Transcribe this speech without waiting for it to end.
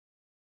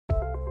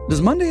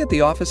Does Monday at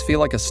the office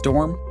feel like a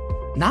storm?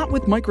 Not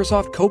with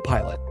Microsoft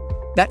Copilot.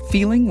 That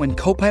feeling when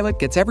Copilot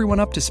gets everyone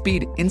up to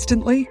speed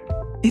instantly?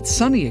 It's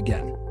sunny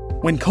again.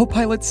 When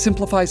Copilot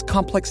simplifies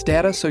complex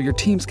data so your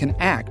teams can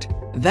act,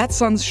 that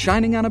sun's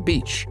shining on a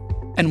beach.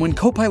 And when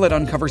Copilot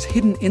uncovers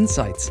hidden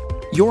insights,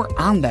 you're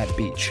on that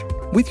beach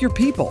with your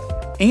people,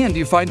 and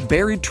you find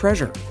buried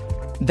treasure.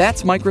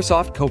 That's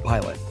Microsoft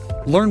Copilot.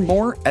 Learn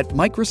more at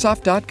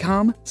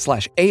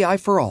Microsoft.com/AI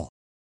for all.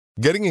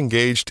 Getting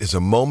engaged is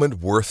a moment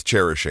worth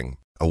cherishing.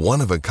 A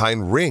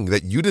one-of-a-kind ring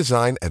that you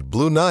design at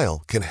Blue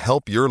Nile can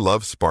help your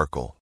love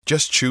sparkle.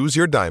 Just choose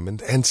your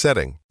diamond and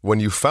setting. When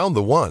you've found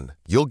the one,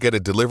 you'll get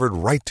it delivered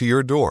right to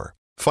your door.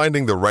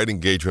 Finding the right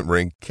engagement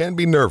ring can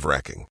be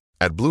nerve-wracking.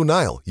 At Blue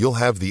Nile, you'll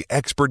have the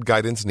expert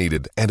guidance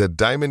needed and a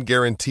diamond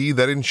guarantee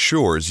that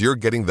ensures you're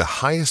getting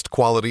the highest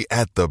quality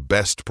at the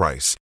best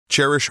price.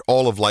 Cherish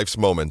all of life's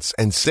moments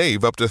and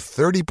save up to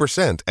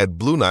 30% at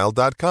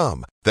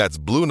BlueNile.com. That's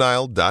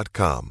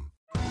BlueNile.com.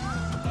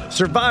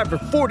 Survivor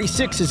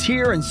 46 is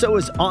here, and so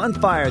is On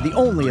Fire, the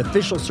only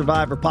official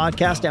Survivor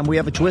podcast, and we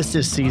have a twist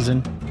this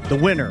season. The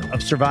winner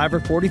of Survivor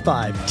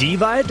 45, Dee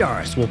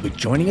Valladares, will be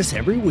joining us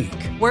every week.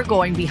 We're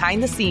going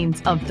behind the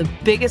scenes of the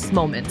biggest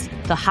moments,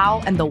 the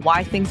how and the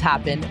why things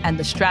happen, and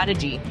the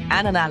strategy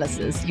and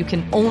analysis you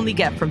can only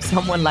get from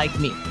someone like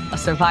me, a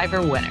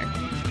Survivor winner.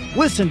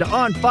 Listen to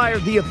On Fire,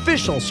 the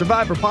official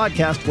Survivor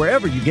podcast,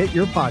 wherever you get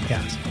your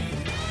podcast.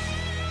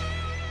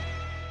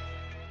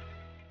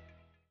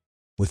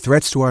 With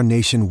threats to our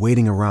nation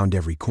waiting around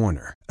every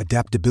corner,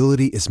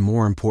 adaptability is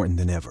more important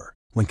than ever.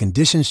 When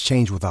conditions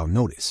change without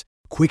notice,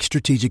 quick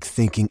strategic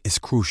thinking is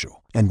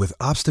crucial. And with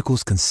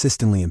obstacles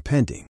consistently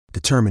impending,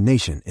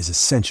 determination is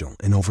essential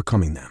in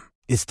overcoming them.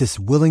 It's this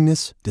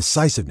willingness,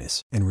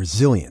 decisiveness, and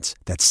resilience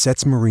that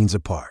sets Marines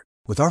apart.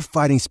 With our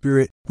fighting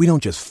spirit, we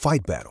don't just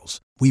fight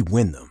battles, we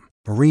win them.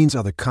 Marines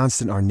are the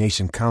constant our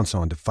nation counts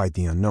on to fight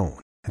the unknown.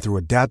 And through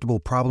adaptable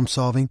problem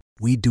solving,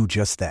 we do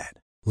just that.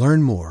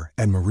 Learn more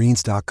at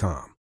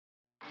Marines.com.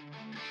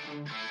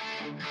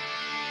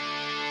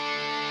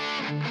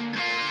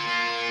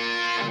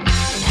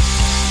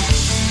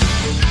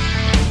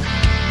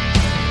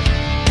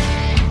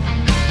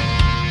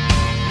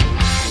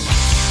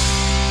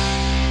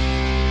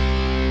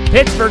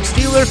 Pittsburgh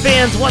Steelers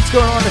fans, what's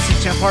going on? This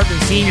is Jeff Hartman,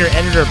 Senior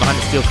Editor of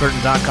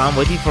BehindTheSteelCurtain.com,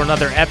 with you for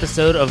another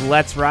episode of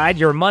Let's Ride,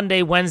 your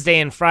Monday, Wednesday,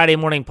 and Friday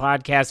morning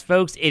podcast.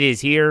 Folks, it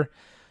is here.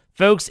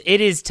 Folks,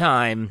 it is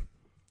time.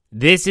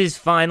 This is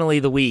finally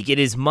the week. It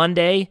is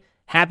Monday.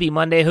 Happy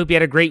Monday. Hope you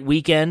had a great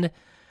weekend.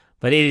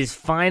 But it is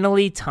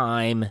finally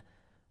time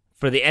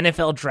for the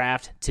NFL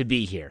Draft to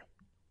be here.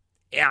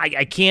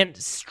 I can't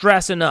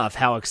stress enough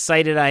how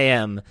excited I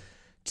am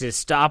to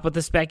stop with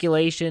the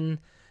speculation,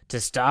 to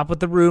stop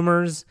with the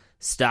rumors,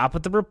 stop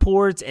with the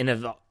reports, and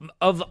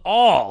of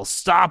all,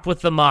 stop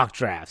with the mock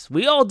drafts.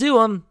 We all do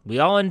them. We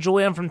all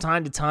enjoy them from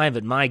time to time,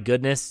 but my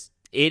goodness,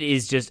 it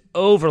is just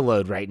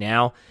overload right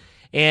now.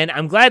 And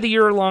I'm glad that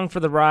you're along for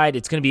the ride.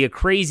 It's going to be a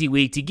crazy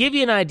week. To give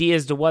you an idea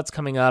as to what's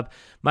coming up,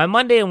 my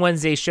Monday and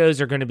Wednesday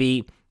shows are going to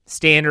be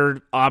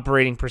standard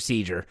operating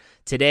procedure.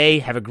 Today,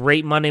 have a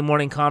great Monday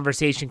morning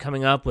conversation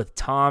coming up with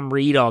Tom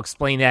Reed. I'll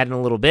explain that in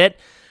a little bit.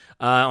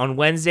 On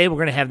Wednesday, we're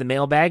going to have the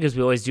mailbag, as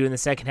we always do in the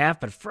second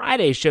half, but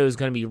Friday's show is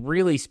going to be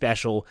really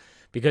special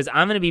because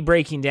I'm going to be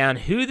breaking down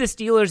who the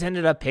Steelers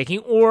ended up picking,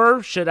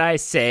 or should I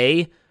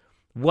say,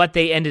 what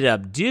they ended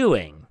up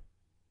doing,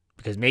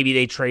 because maybe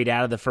they trade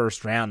out of the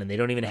first round and they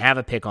don't even have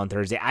a pick on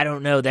Thursday. I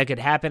don't know. That could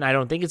happen. I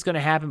don't think it's going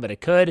to happen, but it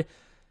could.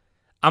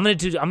 I'm going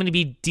to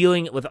be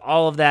dealing with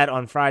all of that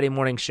on Friday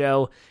morning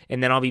show,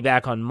 and then I'll be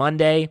back on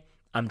Monday.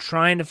 I'm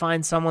trying to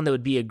find someone that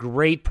would be a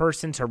great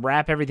person to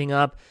wrap everything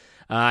up.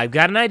 I've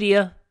got an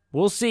idea.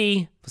 We'll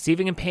see. We'll see if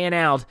it can pan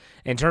out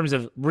in terms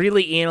of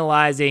really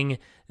analyzing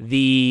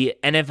the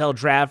NFL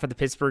draft for the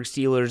Pittsburgh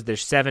Steelers.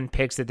 There's 7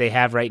 picks that they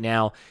have right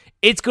now.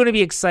 It's going to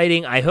be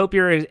exciting. I hope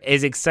you're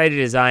as excited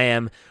as I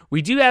am.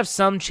 We do have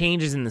some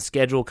changes in the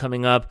schedule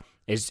coming up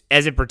as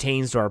it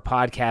pertains to our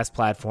podcast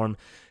platform.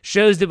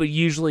 Shows that would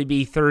usually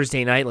be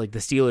Thursday night, like the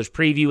Steelers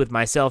preview with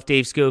myself,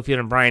 Dave Schofield,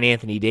 and Brian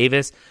Anthony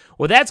Davis.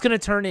 Well, that's going to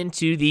turn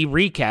into the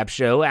recap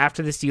show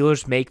after the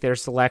Steelers make their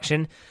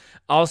selection.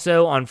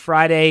 Also, on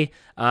Friday,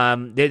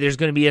 there's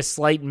going to be a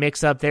slight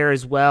mix-up there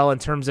as well in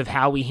terms of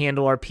how we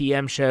handle our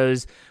PM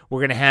shows. We're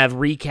going to have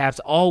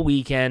recaps all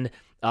weekend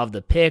of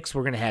the picks.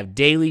 We're going to have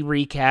daily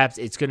recaps.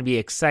 It's going to be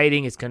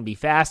exciting. It's going to be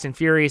fast and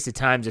furious at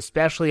times,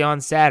 especially on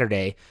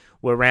Saturday,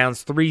 where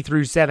rounds 3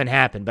 through 7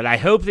 happen. But I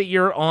hope that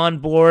you're on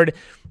board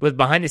with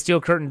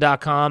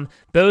BehindTheSteelCurtain.com,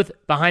 both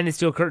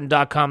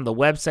BehindTheSteelCurtain.com, the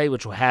website,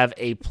 which will have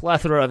a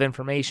plethora of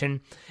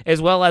information,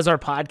 as well as our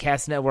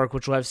podcast network,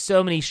 which will have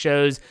so many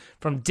shows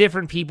from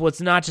different people. It's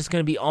not just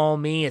going to be all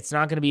me. It's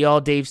not going to be all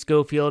Dave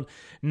Schofield,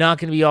 not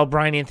going to be all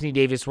Brian Anthony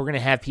Davis. We're going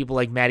to have people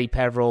like Matty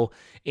Peverill,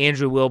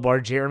 Andrew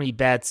Wilbar, Jeremy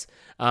Betts,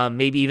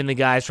 maybe even the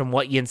guys from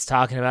What Yin's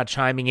Talking About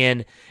chiming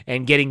in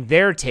and getting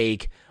their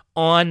take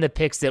on the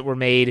picks that were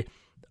made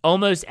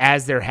almost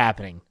as they're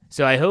happening.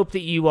 So I hope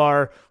that you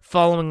are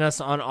following us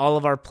on all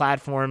of our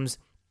platforms.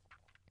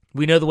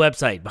 We know the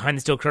website,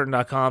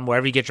 BehindTheSteelCurtain.com,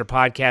 wherever you get your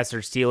podcasts or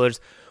Steelers,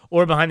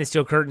 or Behind the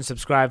Steel Curtain,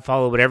 subscribe,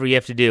 follow, whatever you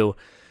have to do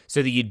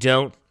so that you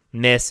don't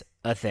miss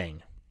a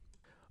thing.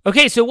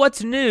 Okay, so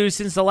what's new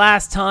since the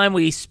last time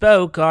we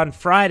spoke on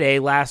Friday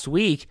last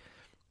week?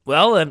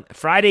 Well,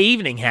 Friday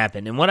evening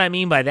happened, and what I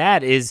mean by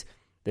that is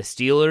the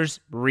Steelers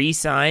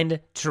re-signed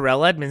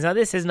Terrell Edmunds. Now,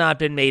 this has not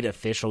been made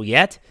official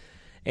yet,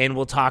 and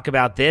we'll talk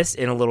about this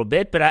in a little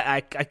bit, but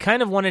I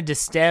kind of wanted to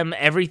stem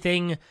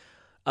everything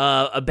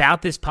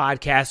about this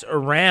podcast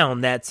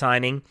around that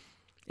signing.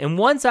 And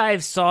once I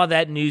saw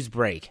that news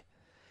break,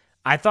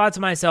 I thought to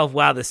myself,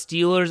 wow, the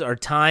Steelers are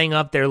tying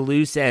up their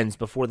loose ends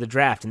before the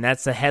draft. And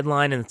that's the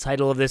headline and the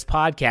title of this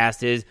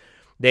podcast is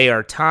they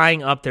are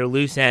tying up their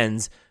loose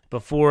ends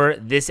before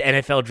this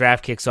NFL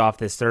draft kicks off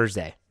this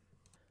Thursday.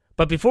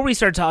 But before we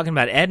start talking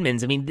about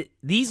Edmunds, I mean,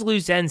 these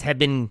loose ends have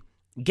been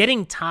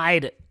getting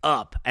tied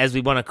up, as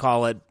we want to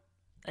call it,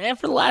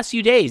 for the last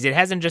few days. It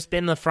hasn't just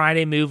been the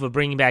Friday move of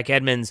bringing back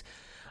Edmunds.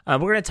 We're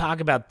going to talk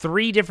about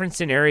three different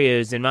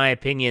scenarios, in my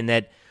opinion,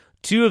 that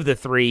two of the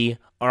three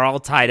are all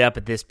tied up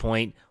at this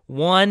point.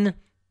 One,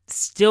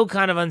 still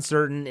kind of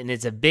uncertain, and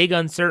it's a big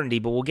uncertainty,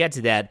 but we'll get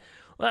to that.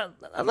 Well,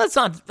 let's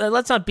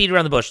not beat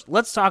around the bush.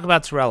 Let's talk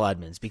about Terrell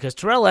Edmunds, because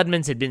Terrell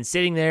Edmunds had been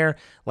sitting there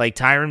like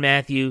Tyrann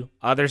Mathieu,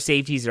 other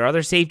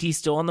safeties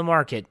still on the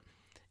market,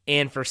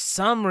 and for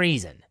some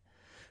reason,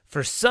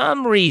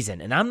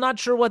 and I'm not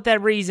sure what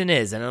that reason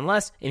is,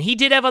 and he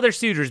did have other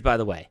suitors, by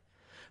the way.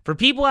 For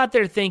people out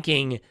there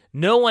thinking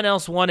no one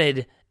else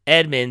wanted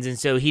Edmunds, and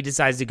so he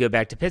decides to go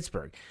back to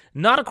Pittsburgh.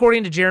 Not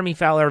according to Jeremy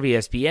Fowler of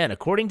ESPN.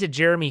 According to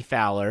Jeremy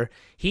Fowler,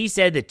 he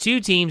said that two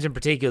teams in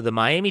particular, the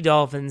Miami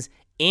Dolphins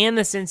and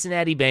the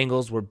Cincinnati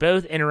Bengals, were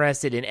both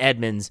interested in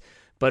Edmunds,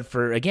 but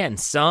for, again,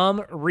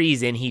 some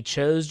reason, he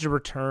chose to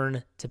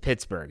return to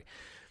Pittsburgh.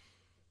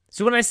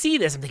 So when I see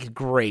this, I'm thinking,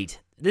 great.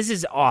 This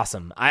is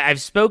awesome.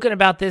 I've spoken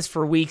about this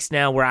for weeks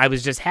now, where I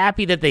was just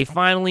happy that they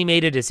finally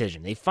made a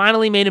decision. They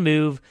finally made a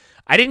move.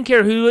 I didn't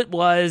care who it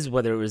was,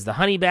 whether it was the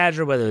Honey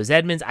Badger, whether it was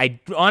Edmunds.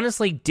 I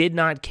honestly did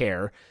not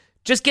care.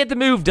 Just get the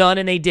move done,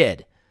 and they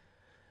did.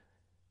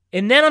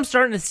 And then I'm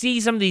starting to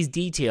see some of these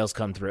details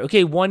come through.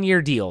 Okay,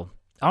 1-year deal.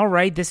 All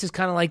right, this is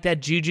kind of like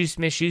that Juju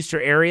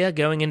Smith-Schuster area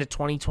going into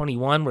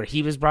 2021 where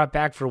he was brought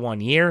back for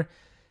 1 year.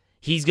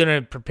 He's going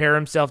to prepare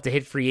himself to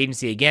hit free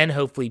agency again,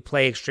 hopefully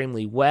play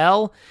extremely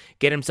well,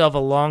 get himself a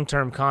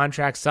long-term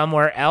contract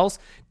somewhere else.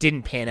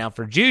 Didn't pan out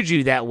for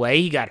Juju that way.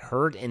 He got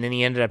hurt, and then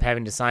he ended up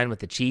having to sign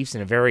with the Chiefs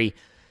in a very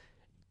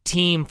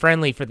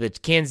team-friendly for the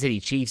Kansas City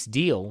Chiefs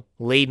deal,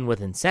 laden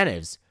with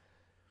incentives.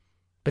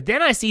 But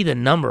then I see the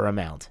number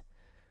amount.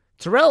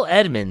 Terrell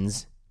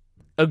Edmunds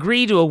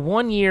agreed to a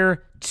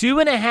 1-year,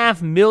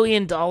 $2.5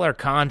 million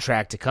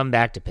contract to come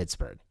back to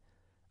Pittsburgh.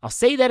 I'll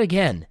say that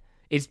again.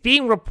 It's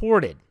being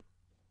reported.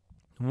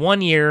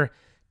 1 year,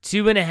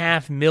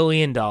 $2.5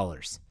 million.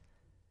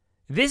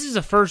 This is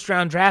a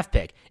first-round draft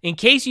pick. In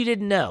case you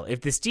didn't know,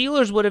 if the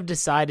Steelers would have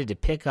decided to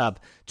pick up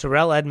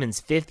Terrell Edmunds'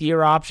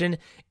 fifth-year option,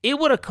 it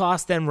would have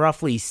cost them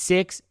roughly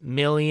 $6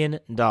 million.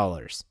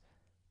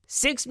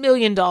 $6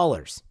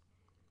 million.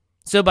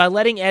 So by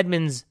letting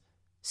Edmunds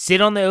sit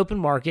on the open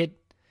market,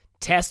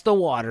 test the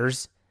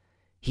waters,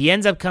 he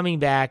ends up coming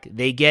back.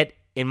 They get,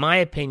 in my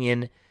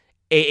opinion,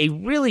 a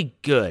really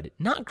good,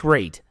 not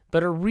great,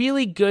 but a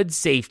really good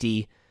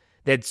safety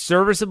that's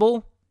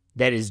serviceable,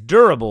 that is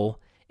durable,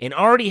 and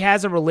already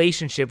has a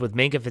relationship with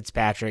Minkah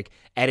Fitzpatrick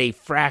at a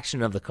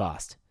fraction of the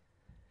cost.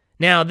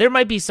 Now, there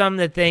might be some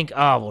that think,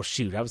 oh, well,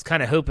 shoot, I was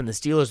kind of hoping the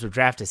Steelers would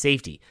draft a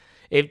safety.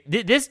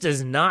 This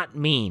does not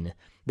mean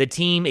the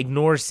team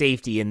ignores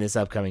safety in this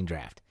upcoming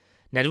draft.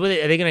 Now, are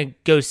they going to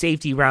go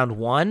safety round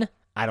 1?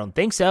 I don't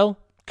think so.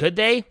 Could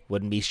they?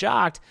 Wouldn't be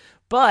shocked.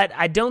 But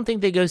I don't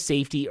think they go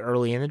safety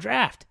early in the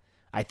draft.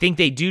 I think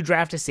they do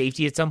draft a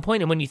safety at some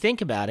point. And when you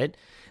think about it,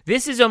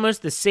 this is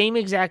almost the same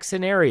exact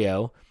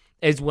scenario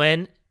as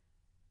when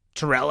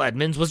Terrell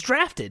Edmunds was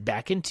drafted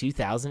back in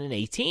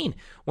 2018.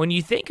 When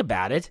you think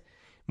about it,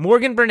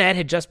 Morgan Burnett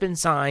had just been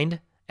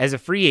signed as a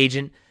free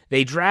agent.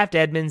 They draft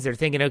Edmunds. They're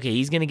thinking, okay,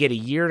 he's going to get a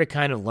year to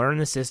kind of learn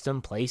the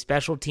system, play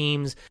special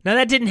teams. Now,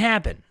 that didn't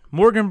happen.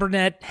 Morgan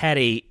Burnett had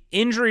a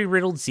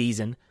injury-riddled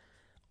season,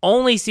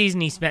 only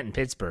season he spent in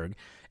Pittsburgh.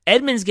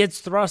 Edmunds gets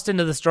thrust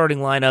into the starting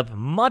lineup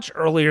much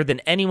earlier than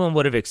anyone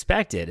would have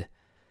expected.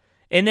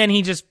 And then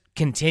he just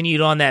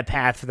continued on that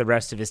path for the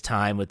rest of his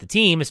time with the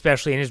team,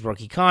 especially in his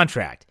rookie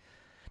contract.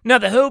 Now,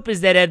 the hope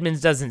is that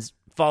Edmunds doesn't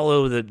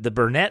follow the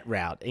Burnett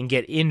route and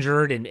get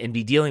injured and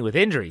be dealing with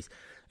injuries,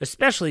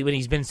 especially when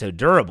he's been so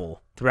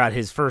durable throughout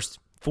his first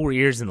 4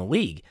 years in the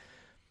league.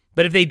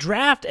 But if they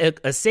draft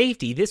a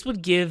safety, this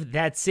would give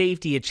that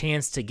safety a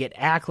chance to get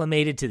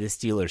acclimated to the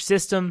Steelers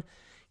system,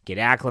 get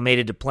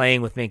acclimated to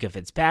playing with Minkah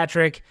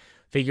Fitzpatrick,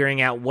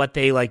 figuring out what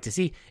they like to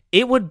see.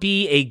 It would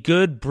be a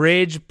good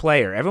bridge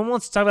player. Everyone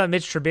wants to talk about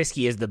Mitch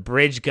Trubisky as the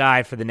bridge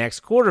guy for the next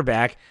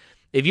quarterback.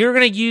 If you're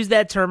going to use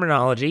that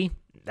terminology,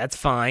 that's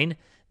fine.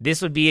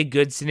 This would be a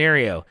good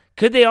scenario.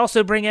 Could they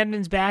also bring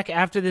Edmunds back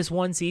after this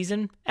one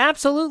season?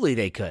 Absolutely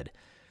they could.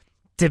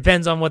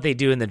 depends on what they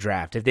do in the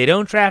draft. If they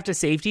don't draft a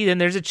safety, then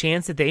there's a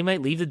chance that they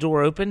might leave the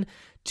door open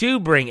to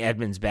bring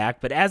Edmonds back.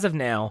 But as of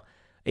now,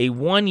 a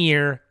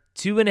 1-year,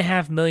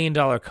 $2.5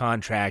 million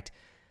contract.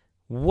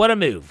 What a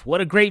move.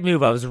 What a great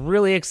move. I was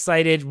really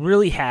excited,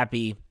 really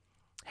happy.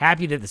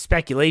 Happy that the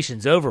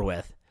speculation's over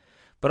with,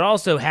 but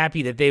also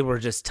happy that they were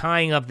just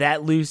tying up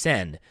that loose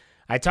end.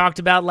 I talked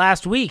about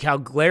last week how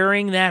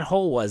glaring that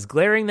hole was,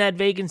 glaring that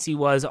vacancy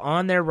was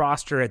on their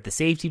roster at the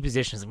safety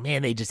positions.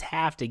 Man, they just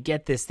have to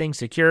get this thing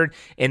secured,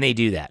 and they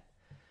do that.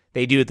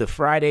 They do it the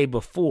Friday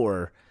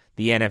before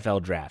the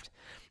NFL draft.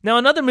 Now,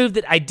 another move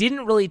that I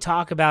didn't really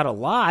talk about a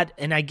lot,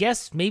 and I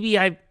guess maybe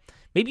it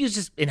was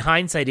just, in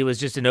hindsight, it was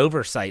just an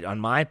oversight on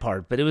my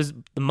part, but it was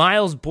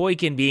Miles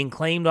Boykin being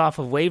claimed off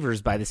of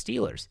waivers by the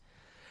Steelers.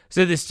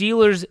 So the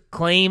Steelers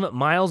claim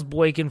Miles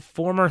Boykin,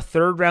 former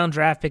third-round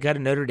draft pick out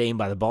of Notre Dame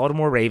by the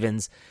Baltimore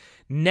Ravens.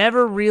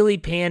 Never really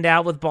panned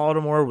out with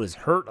Baltimore, was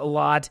hurt a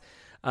lot,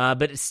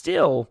 but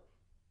still,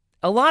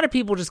 a lot of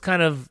people just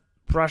kind of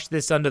brush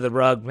this under the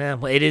rug.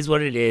 Man, it is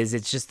what it is.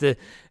 It's just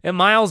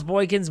Miles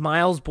Boykin's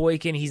Miles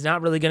Boykin. He's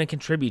not really going to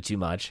contribute too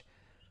much.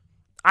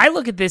 I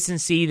look at this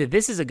and see that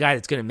this is a guy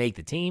that's going to make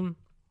the team.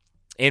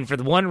 And for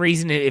the one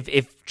reason,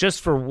 if just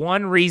for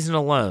one reason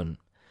alone,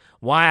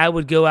 why I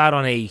would go out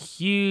on a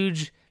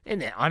huge,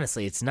 and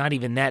honestly, it's not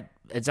even that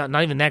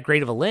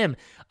great of a limb.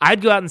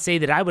 I'd go out and say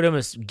that I would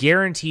almost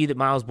guarantee that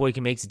Miles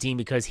Boykin makes the team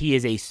because he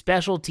is a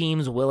special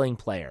teams willing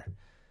player.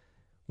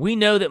 We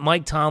know that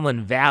Mike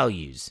Tomlin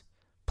values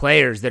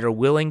players that are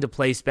willing to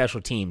play special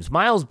teams.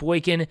 Miles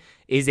Boykin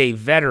is a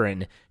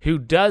veteran who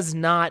does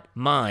not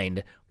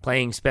mind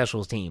playing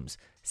special teams.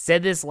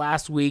 Said this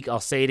last week, I'll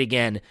say it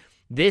again.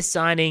 This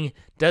signing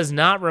does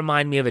not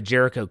remind me of a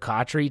Jericho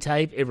Cotchery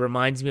type. It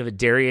reminds me of a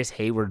Darius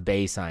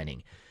Hayward-Bay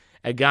signing.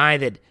 A guy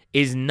that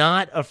is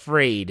not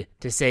afraid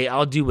to say,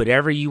 I'll do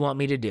whatever you want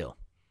me to do.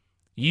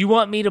 You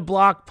want me to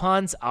block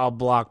punts? I'll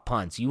block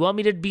punts. You want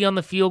me to be on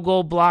the field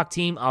goal block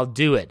team? I'll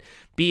do it.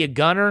 Be a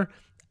gunner?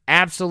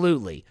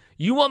 Absolutely.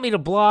 You want me to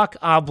block?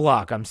 I'll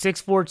block. I'm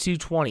 6'4",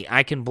 220.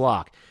 I can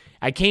block.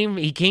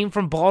 He came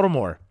from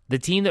Baltimore, the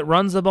team that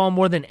runs the ball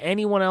more than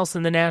anyone else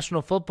in the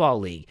National Football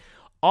League.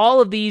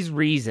 All of these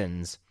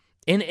reasons,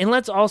 and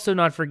let's also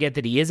not forget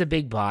that he is a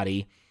big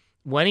body.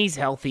 When he's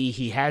healthy,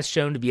 he has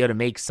shown to be able to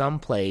make some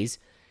plays.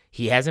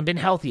 He hasn't been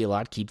healthy a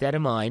lot, keep that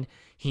in mind.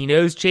 He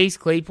knows Chase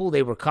Claypool.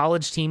 They were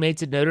college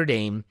teammates at Notre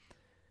Dame.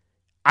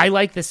 I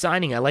like the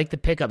signing. I like the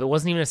pickup. It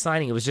wasn't even a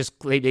signing. It was just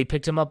they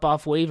picked him up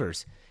off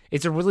waivers.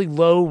 It's a really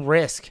low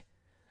risk.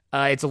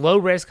 It's a low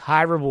risk,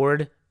 high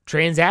reward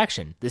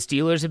transaction. The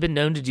Steelers have been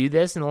known to do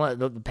this in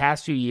the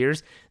past few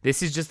years.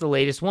 This is just the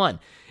latest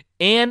one.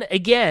 And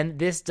again,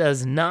 this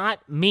does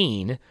not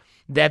mean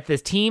that the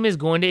team is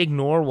going to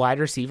ignore wide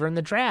receiver in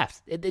the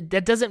draft.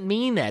 That doesn't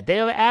mean that. They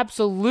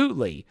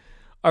absolutely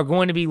are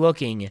going to be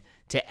looking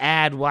to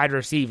add wide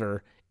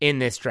receiver in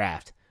this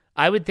draft.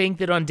 I would think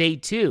that on day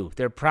 2,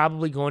 they're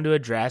probably going to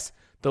address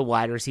the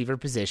wide receiver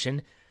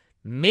position,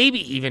 maybe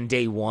even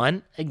day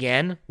 1.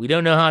 Again, we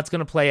don't know how it's going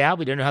to play out.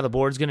 We don't know how the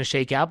board's going to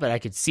shake out, but I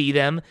could see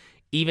them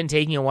even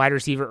taking a wide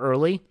receiver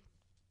early.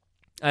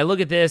 I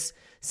look at this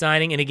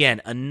signing, and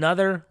again,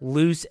 another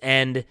loose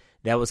end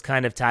that was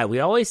kind of tied. We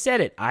always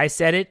said it. I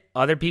said it.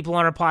 Other people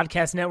on our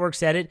podcast network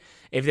said it.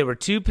 If there were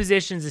 2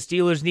 positions the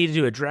Steelers needed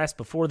to address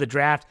before the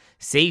draft,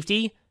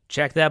 safety,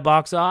 check that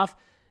box off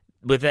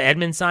with the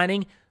Edmonds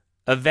signing.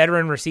 A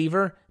veteran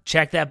receiver,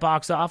 check that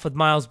box off with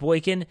Miles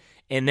Boykin.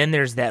 And then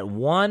there's that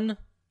one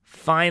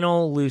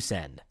final loose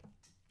end.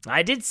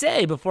 I did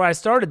say before I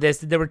started this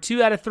that there were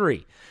 2 out of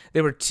 3.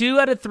 There were 2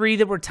 out of 3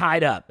 that were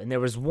tied up, and there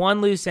was one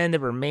loose end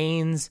that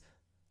remains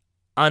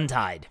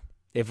untied,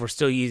 if we're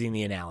still using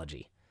the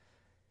analogy.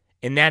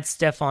 And that's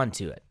Stephon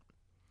Tuitt.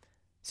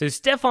 So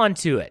Stephon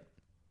Tuitt,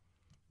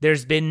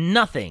 there's been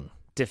nothing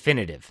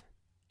definitive.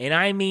 And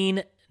I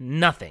mean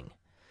nothing.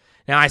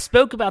 Now, I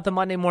spoke about the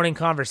Monday morning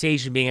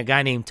conversation being a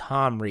guy named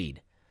Tom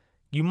Reed.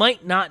 You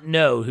might not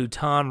know who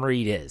Tom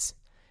Reed is.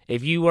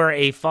 If you were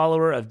a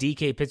follower of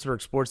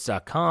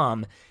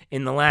DKPittsburghSports.com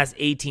in the last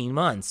 18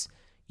 months,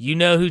 you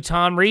know who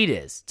Tom Reed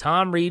is.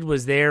 Tom Reed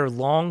was their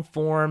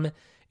long-form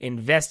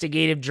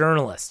investigative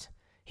journalist.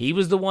 He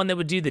was the one that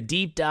would do the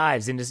deep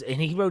dives, and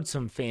he wrote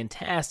some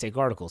fantastic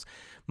articles.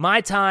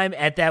 My time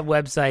at that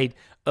website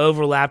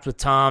overlapped with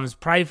Tom's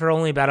probably for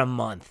only about a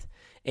month,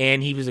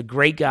 and he was a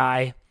great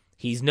guy.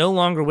 He's no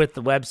longer with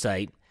the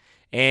website,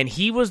 and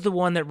he was the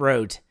one that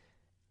wrote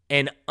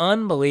an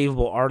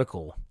unbelievable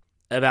article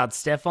about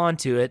Stephon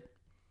Tuitt,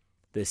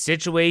 the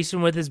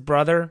situation with his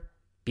brother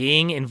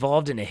being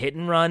involved in a hit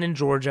and run in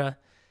Georgia.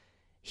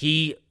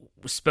 He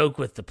spoke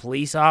with the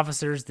police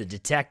officers, the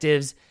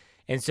detectives.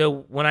 And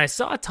so when I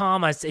saw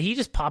Tom, he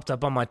just popped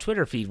up on my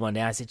Twitter feed one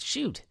day. I said,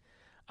 shoot,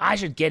 I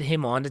should get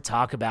him on to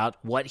talk about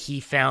what he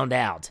found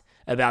out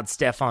about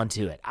Stephon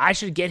Tuitt. I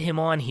should get him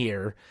on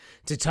here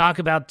to talk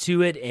about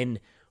Tuitt and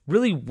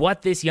really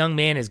what this young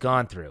man has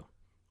gone through.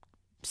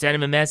 Sent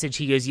him a message.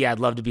 He goes, yeah, I'd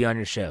love to be on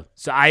your show.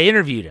 So I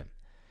interviewed him.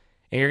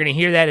 And you're going to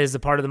hear that as a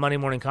part of the Monday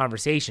morning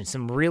conversation.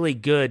 Some really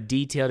good,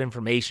 detailed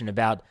information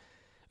about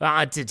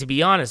To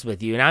be honest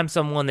with you, and I'm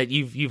someone that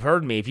you've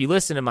heard me, if you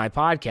listen to my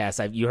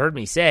podcast, you heard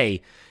me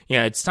say,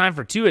 it's time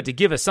for Tua to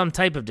give us some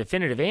type of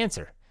definitive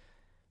answer.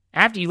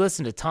 After you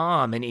listen to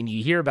Tom and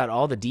you hear about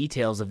all the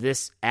details of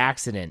this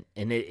accident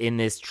and in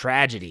this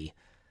tragedy,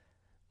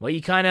 well,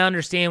 you kind of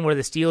understand where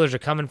the Steelers are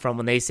coming from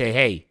when they say,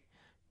 hey,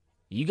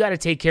 you got to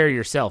take care of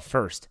yourself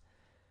first.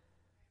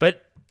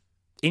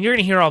 And you're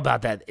going to hear all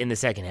about that in the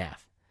second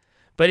half.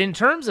 But in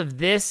terms of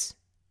this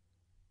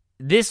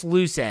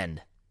loose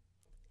end,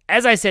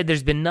 as I said,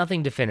 there's been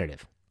nothing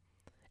definitive.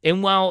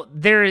 And while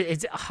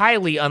it's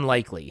highly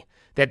unlikely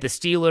that the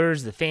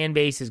Steelers, the fan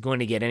base, is going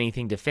to get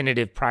anything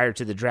definitive prior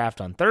to the draft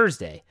on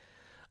Thursday,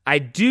 I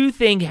do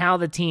think how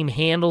the team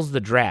handles the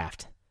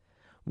draft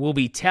will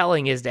be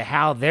telling as to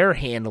how they're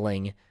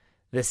handling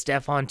the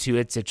Stephon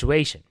Tuitt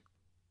situation.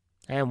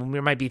 And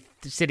we might be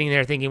sitting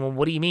there thinking, well,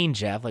 what do you mean,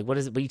 Jeff? What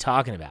are you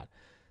talking about?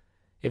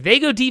 If they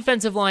go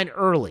defensive line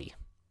early,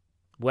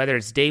 whether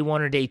it's day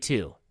 1 or day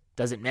 2,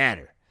 doesn't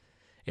matter.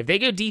 If they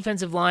go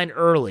defensive line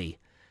early,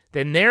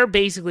 then they're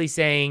basically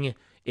saying,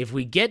 if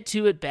we get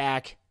Tuitt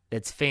back,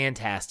 that's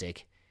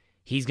fantastic.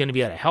 He's going to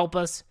be able to help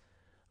us.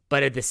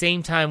 But at the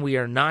same time, we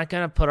are not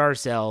going to put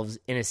ourselves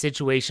in a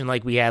situation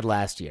like we had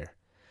last year.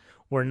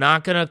 We're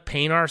not going to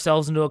paint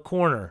ourselves into a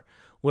corner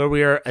where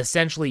we are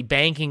essentially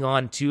banking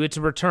on Tuitt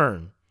to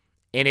return.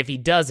 And if he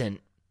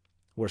doesn't,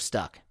 we're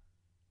stuck.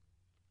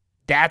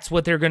 That's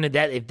what they're going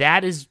to,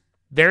 that is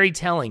very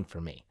telling for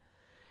me.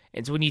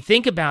 And so when you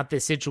think about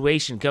this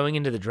situation going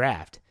into the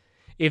draft,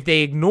 if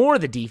they ignore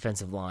the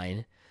defensive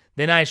line,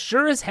 then I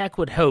sure as heck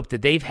would hope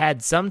that they've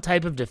had some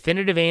type of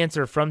definitive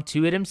answer from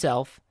Tuitt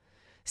himself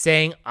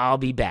saying, I'll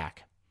be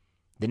back.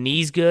 The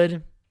knee's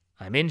good.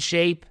 I'm in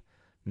shape,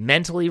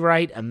 mentally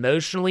right,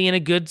 emotionally in a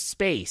good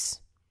space,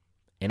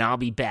 and I'll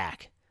be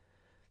back.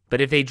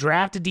 But if they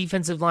draft a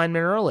defensive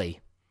lineman early,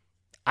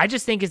 I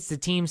just think it's the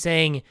team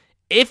saying,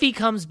 if he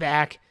comes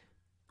back,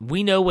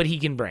 we know what he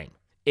can bring.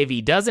 If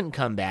he doesn't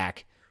come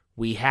back,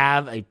 we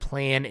have a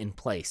plan in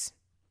place.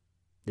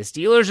 The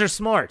Steelers are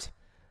smart.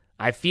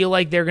 I feel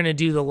like they're going to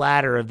do the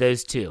latter of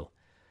those two.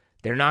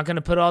 They're not going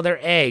to put all their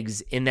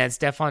eggs in that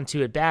Stephon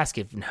Tuitt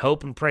basket and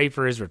hope and pray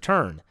for his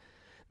return.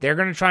 They're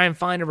going to try and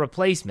find a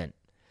replacement.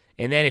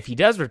 And then if he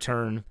does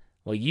return,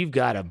 well, you've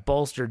got a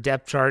bolstered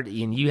depth chart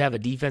and you have a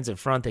defensive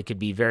front that could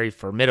be very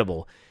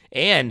formidable.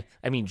 And,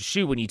 when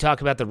you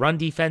talk about the run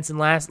defense in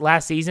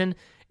last season,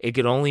 it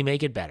could only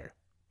make it better.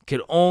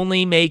 Could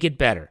only make it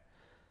better.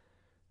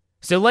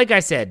 So like I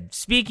said,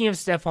 speaking of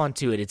Stephon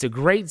Tuitt, it's a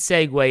great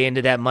segue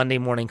into that Monday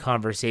morning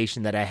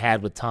conversation that I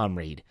had with Tom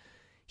Reed.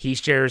 He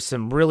shares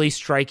some really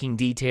striking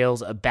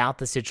details about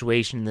the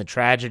situation and the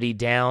tragedy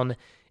down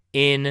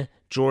in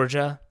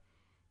Georgia.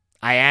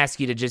 I ask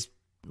you to just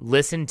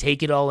listen,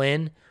 take it all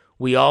in.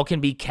 We all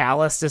can be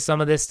callous to some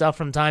of this stuff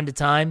from time to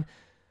time,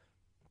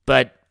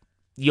 but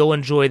you'll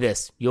enjoy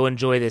this. You'll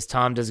enjoy this.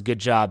 Tom does a good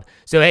job.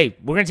 So, hey,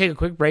 we're going to take a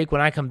quick break.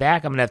 When I come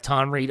back, I'm going to have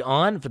Tom Reed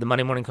on for the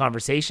Monday morning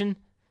conversation.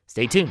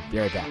 Stay tuned. Be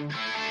right back.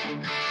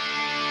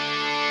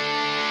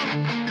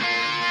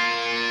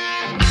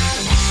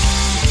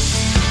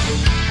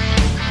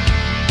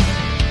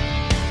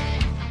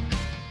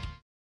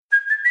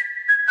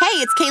 Hey,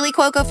 it's Kaylee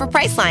Cuoco for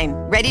Priceline.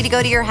 Ready to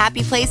go to your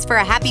happy place for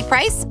a happy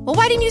price? Well,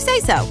 why didn't you say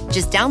so?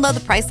 Just download the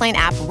Priceline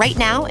app right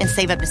now and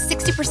save up to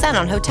 60%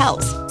 on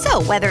hotels.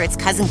 So whether it's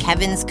Cousin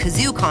Kevin's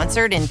Kazoo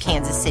Concert in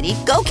Kansas City,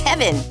 go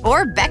Kevin,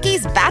 or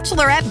Becky's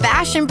Bachelorette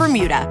Bash in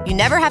Bermuda, you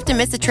never have to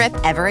miss a trip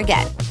ever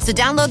again. So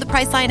download the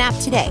Priceline app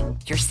today.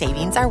 Your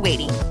savings are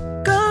waiting.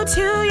 Go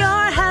to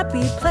your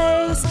happy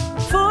place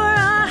for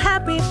a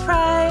happy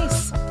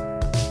price.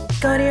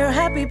 Go to your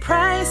happy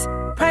price,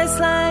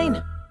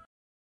 Priceline.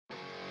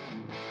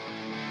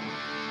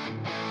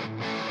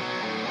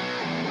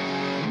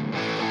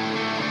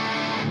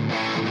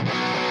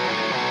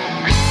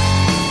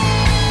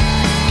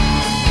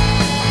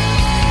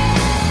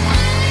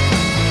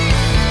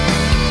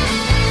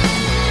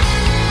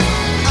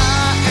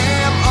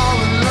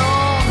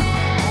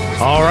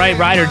 All right,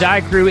 Ride or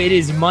Die crew, it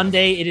is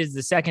Monday. It is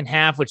the second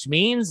half, which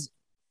means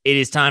it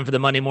is time for the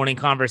Monday morning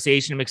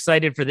conversation. I'm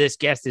excited for this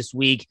guest this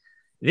week.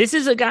 This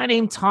is a guy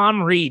named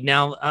Tom Reed.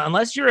 Now,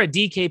 unless you're a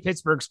DK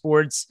Pittsburgh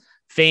Sports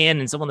fan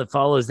and someone that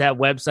follows that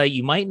website,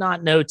 you might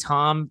not know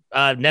Tom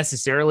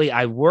necessarily.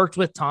 I worked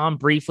with Tom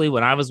briefly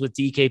when I was with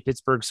DK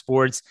Pittsburgh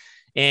Sports.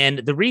 And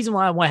the reason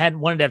why I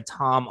wanted to have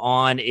Tom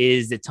on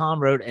is that Tom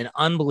wrote an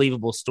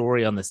unbelievable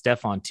story on the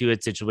Stephon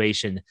Tuitt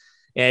situation.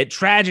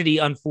 Tragedy,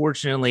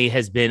 unfortunately,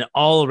 has been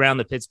all around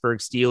the Pittsburgh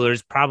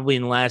Steelers, probably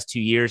in the last 2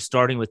 years,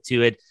 starting with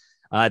Tuitt.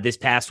 This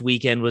past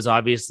weekend was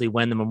obviously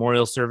when the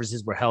memorial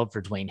services were held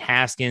for Dwayne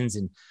Haskins,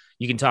 and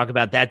you can talk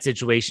about that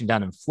situation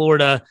down in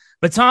Florida.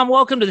 But Tom,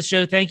 welcome to the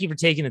show. Thank you for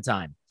taking the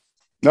time.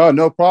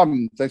 No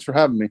problem. Thanks for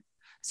having me.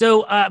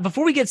 So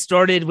before we get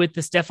started with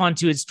the Stephon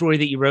Tuitt story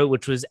that you wrote,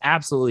 which was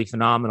absolutely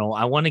phenomenal,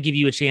 I want to give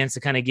you a chance to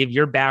kind of give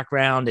your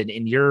background and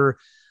your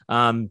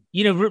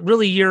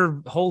really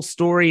your whole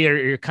story or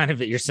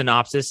your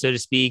synopsis, so to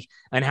speak,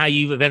 and how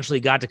you eventually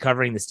got to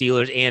covering the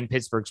Steelers and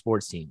Pittsburgh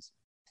sports teams.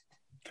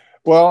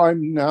 Well,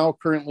 I'm now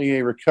currently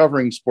a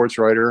recovering sports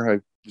writer. I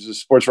was a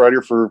sports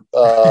writer for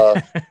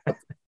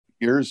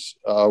years,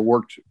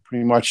 worked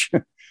pretty much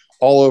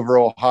all over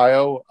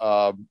Ohio,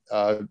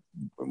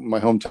 my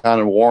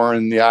hometown of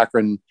Warren, the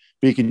Akron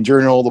Beacon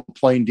Journal, the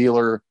Plain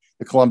Dealer,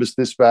 the Columbus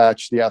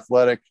Dispatch, the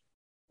Athletic,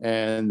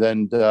 and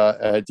then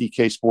at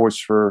DK Sports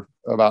for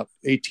about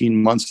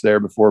 18 months there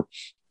before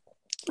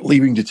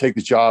leaving to take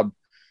the job.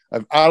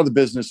 I'm out of the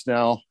business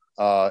now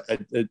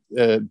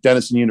at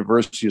Denison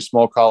University, a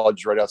small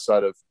college right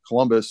outside of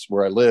Columbus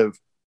where I live,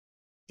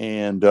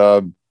 and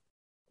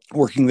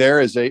working there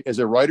as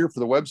a writer for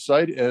the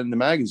website and the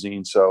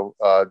magazine. So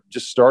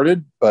just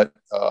started, but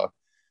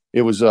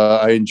it was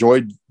I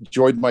enjoyed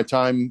my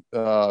time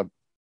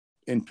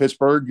in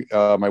Pittsburgh.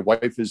 My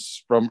wife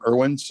is from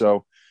Irwin,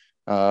 so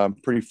I'm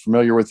pretty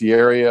familiar with the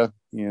area.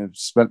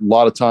 Spent a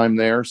lot of time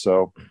there,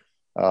 so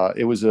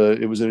it was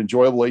an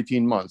enjoyable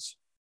 18 months.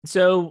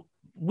 So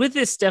with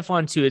this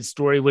Stephon Tuitt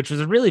story, which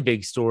was a really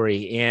big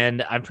story,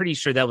 and I'm pretty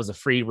sure that was a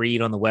free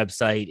read on the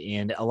website,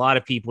 and a lot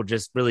of people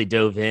just really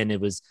dove in.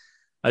 It was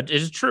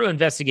true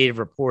investigative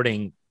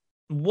reporting.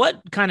 What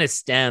kind of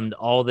stemmed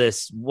all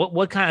this?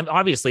 What kind of,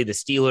 obviously the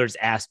Steelers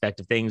aspect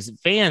of things,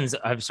 fans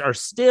are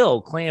still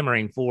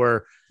clamoring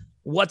for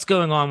what's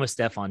going on with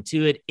Stephon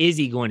Tuitt. Is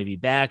he going to be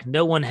back?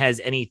 No one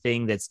has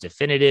anything that's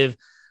definitive.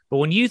 But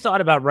when you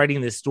thought about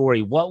writing this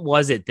story, what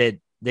was it that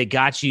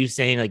got you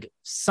saying, like,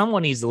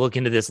 someone needs to look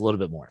into this a little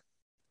bit more?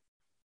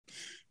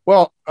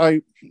 Well,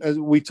 as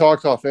we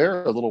talked off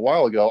air a little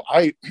while ago,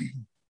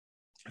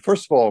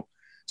 first of all,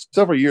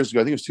 several years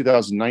ago, I think it was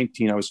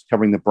 2019, I was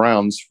covering the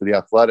Browns for the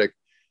Athletic,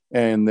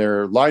 and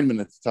their lineman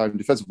at the time,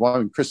 defensive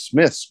lineman Chris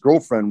Smith's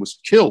girlfriend, was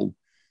killed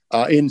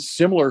in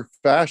similar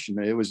fashion.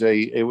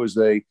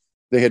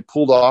 They had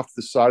pulled off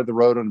the side of the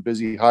road on a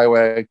busy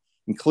highway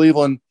in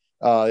Cleveland.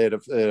 They had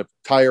a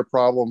tire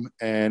problem,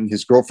 and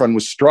his girlfriend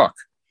was struck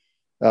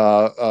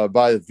by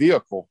the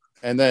vehicle.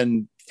 And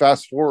then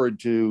fast forward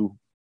to,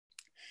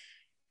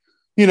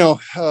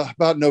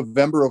 about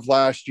November of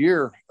last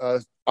year,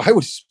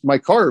 my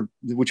car,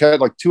 which had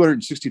like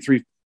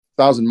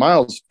 263,000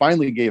 miles,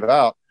 finally gave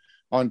out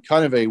on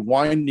kind of a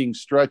winding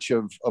stretch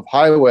of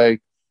highway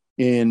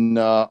on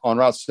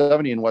Route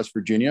 70 in West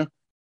Virginia,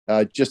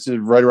 just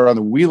right around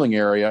the Wheeling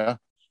area.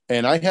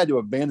 And I had to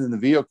abandon the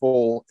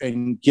vehicle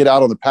and get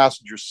out on the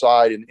passenger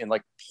side in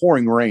like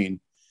pouring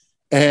rain.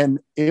 And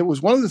it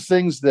was one of the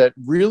things that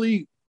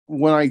really,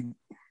 when I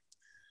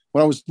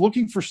was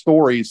looking for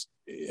stories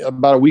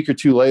about a week or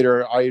two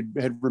later, I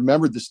had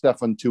remembered the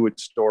Stephon Tuitt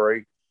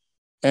story.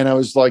 And I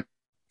was like,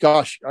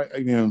 gosh,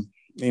 obviously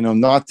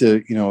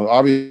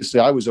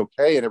I was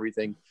okay and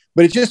everything,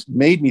 but it just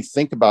made me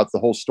think about the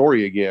whole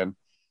story again.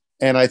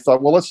 And I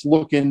thought, well, let's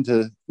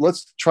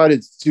try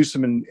to do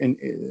some,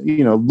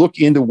 and look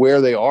into where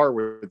they are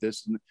with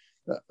this. And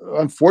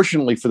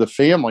unfortunately for the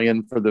family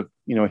and for the,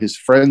 his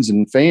friends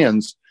and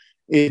fans,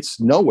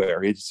 it's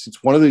nowhere. It's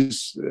one of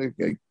these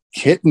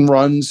hit and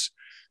runs,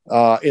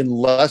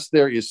 unless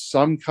there is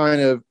some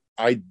kind of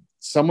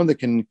someone that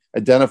can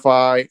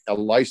identify a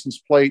license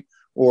plate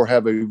or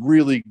have a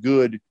really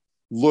good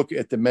look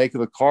at the make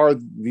of the car.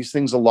 These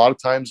things a lot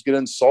of times get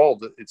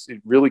unsolved.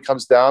 It really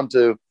comes down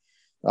to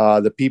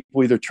the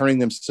people either turning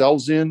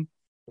themselves in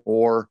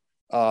or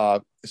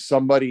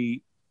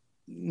someone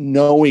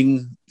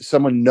knowing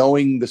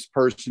this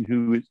person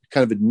who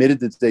kind of admitted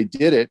that they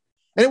did it.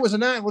 And it was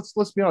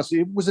let's be honest,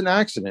 it was an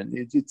accident.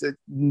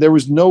 There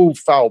was no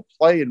foul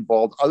play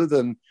involved, other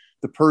than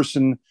the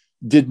person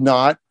did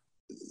not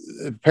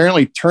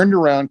apparently turned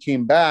around,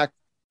 came back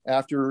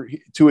after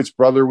Tuitt's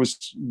brother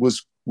was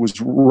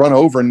run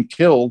over and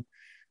killed,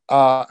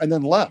 and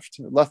then left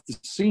the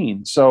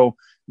scene. So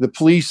the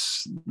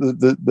police,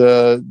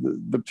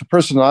 the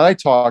person that I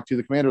talked to,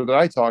 the commander that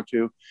I talked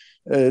to,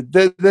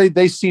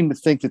 they seem to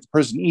think that the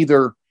person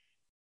either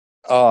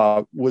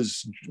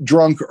was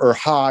drunk or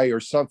high or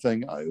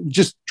something,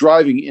 just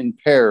driving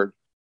impaired.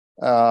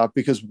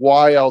 Because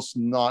why else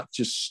not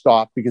just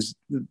stop? Because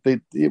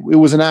it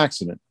was an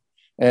accident.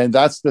 And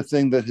that's the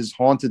thing that has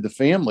haunted the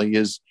family,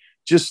 is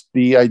just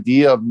the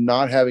idea of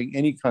not having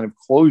any kind of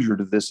closure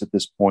to this at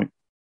this point.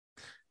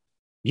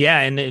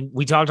 Yeah. And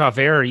we talked off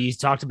air. You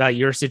talked about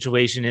your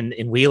situation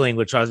in Wheeling,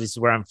 which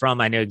obviously where I'm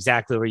from. I know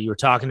exactly where you were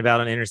talking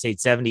about on Interstate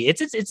 70.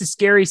 It's a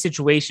scary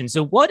situation.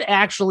 So what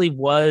actually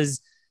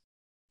was,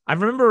 I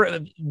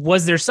remember,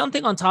 was there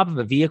something on top of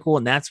a vehicle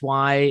and that's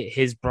why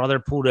his brother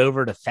pulled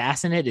over to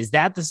fasten it? Is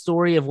that the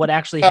story of what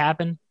actually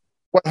happened?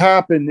 What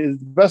happened is,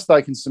 the best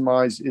I can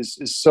surmise is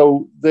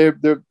so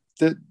the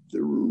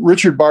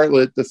Richard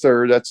Bartlett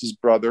III, that's his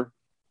brother,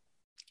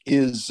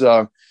 is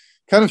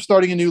kind of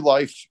starting a new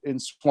life in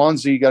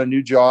Swansea, got a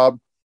new job,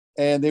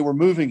 and they were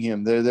moving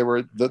him. They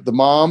were the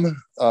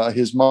mom,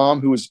 his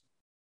mom, who was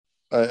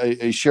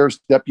a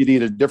sheriff's deputy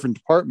at a different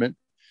department,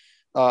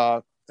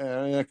 and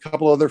a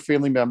couple other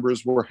family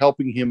members were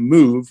helping him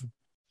move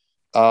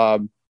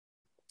to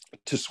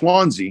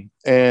Swansea.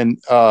 And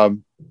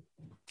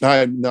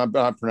I'm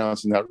not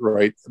pronouncing that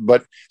right,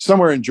 but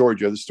somewhere in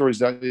Georgia. The story's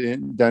down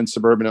in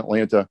suburban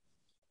Atlanta.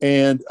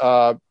 And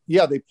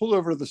they pulled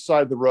over to the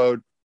side of the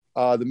road.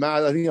 I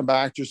think a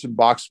mattress and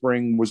box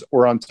spring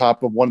were on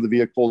top of one of the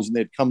vehicles, and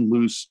they'd come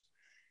loose.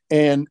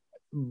 And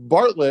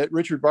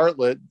Richard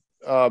Bartlett,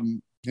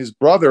 his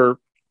brother,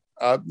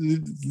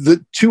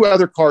 the two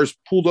other cars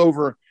pulled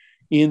over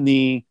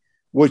in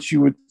what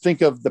you would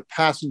think of the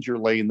passenger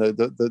lane,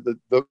 the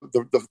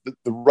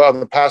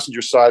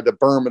passenger side, the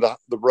berm of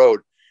the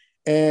road.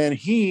 And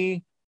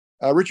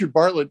Richard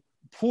Bartlett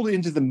pulled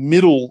into the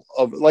middle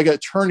of like a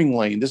turning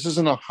lane. This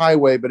isn't a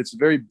highway, but it's a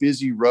very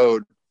busy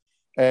road.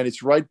 And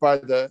it's right by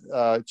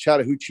the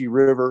Chattahoochee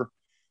River.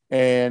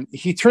 And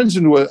he turns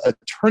into a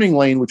turning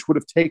lane, which would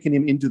have taken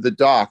him into the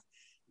dock.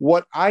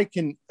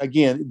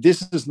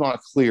 This is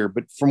not clear,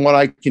 but from what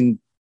I can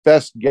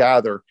best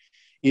gather,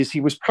 is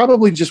he was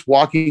probably just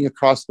walking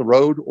across the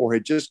road or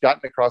had just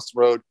gotten across the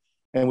road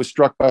and was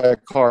struck by a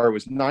car. It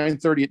was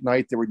 9:30 at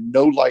night. There were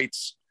no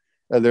lights.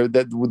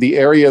 The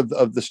area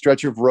of the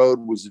stretch of road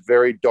was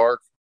very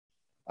dark.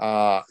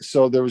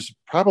 So there was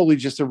probably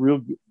just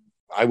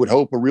I would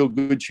hope, a real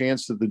good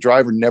chance that the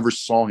driver never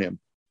saw him.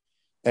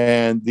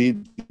 And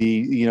beyond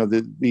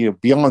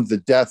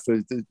the death,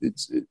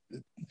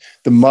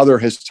 the mother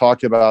has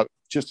talked about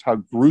just how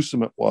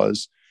gruesome it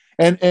was.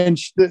 And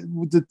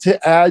to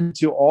add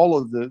to all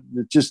of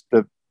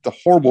the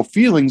horrible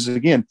feelings,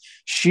 again,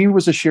 she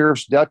was a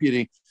sheriff's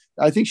deputy.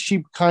 I think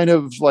she kind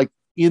of like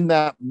in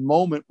that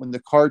moment when the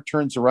car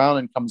turns around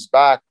and comes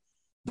back,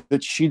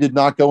 that she did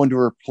not go into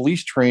her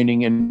police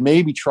training and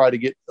maybe try to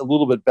get a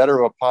little bit better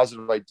of a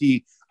positive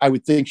ID. I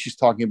would think she's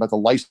talking about the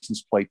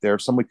license plate there.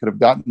 If somebody could have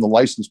gotten the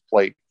license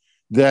plate,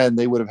 then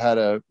they would have had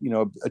a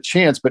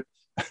chance. But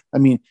I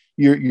mean,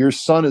 your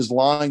son is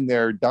lying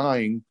there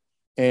dying.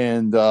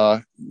 And,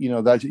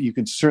 that you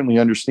can certainly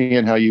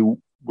understand how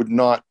you would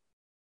not,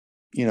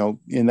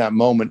 in that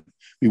moment,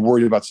 be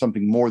worried about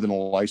something more than a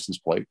license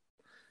plate.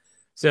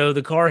 So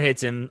the car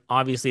hits him.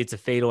 Obviously, it's a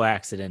fatal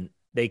accident.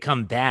 They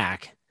come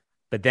back,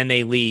 but then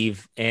they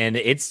leave, and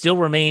it still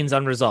remains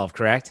unresolved,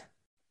 correct?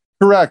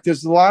 Correct.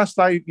 As the last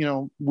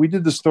we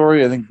did the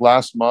story, I think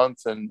last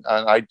month, and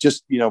I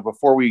just,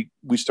 before we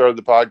started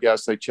the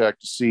podcast, I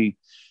checked to see,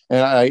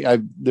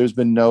 and there's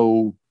been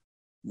no,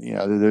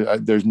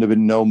 there's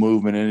been no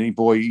movement. And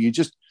boy, you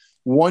just,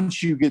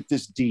 once you get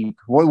this deep,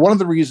 one of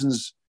the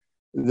reasons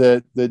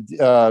that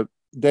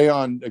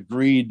Dayon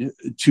agreed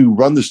to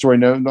run the story.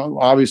 No,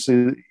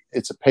 obviously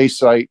it's a pay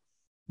site,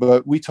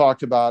 but we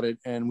talked about it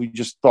and we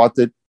just thought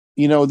that,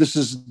 this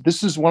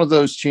is one of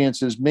those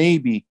chances,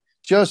 maybe,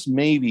 just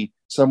maybe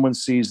someone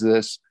sees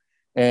this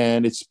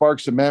and it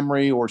sparks a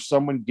memory, or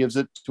someone gives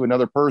it to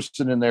another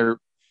person and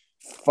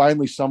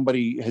finally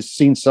somebody has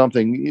seen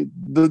something.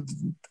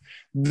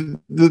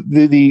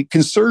 The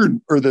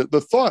concern or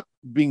the thought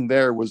being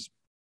there was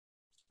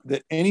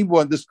that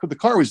the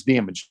car was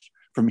damaged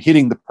from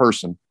hitting the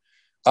person,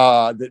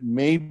 that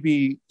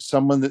maybe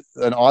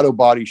an auto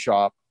body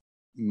shop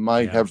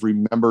might have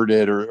remembered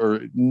it,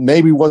 or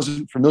maybe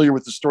wasn't familiar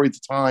with the story at the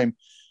time,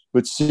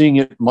 but seeing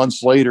it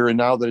months later, and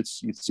now that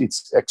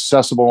it's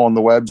accessible on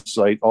the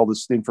website, all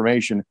this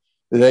information,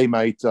 they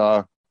might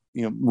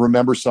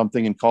remember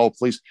something and call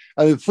police.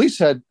 The police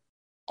had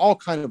all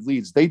kind of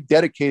leads. They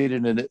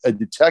dedicated a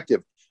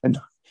detective.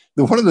 And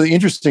one of the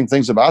interesting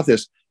things about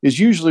this is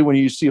usually when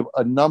you see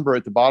a number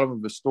at the bottom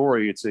of a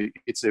story, it's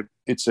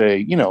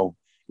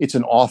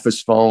an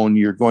office phone.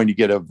 You're going to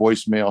get a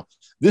voicemail.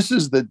 This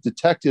is the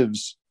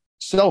detective's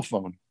cell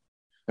phone.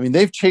 I mean,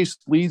 they've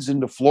chased leads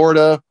into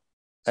Florida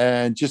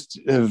and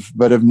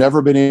have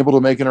never been able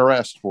to make an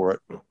arrest for it.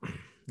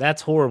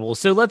 That's horrible.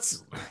 So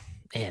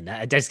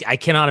I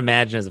cannot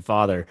imagine as a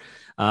father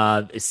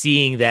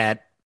seeing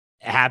that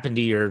happen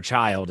to your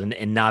child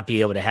and not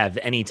be able to have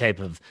any type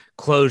of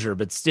closure,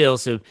 but still.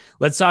 So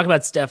let's talk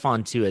about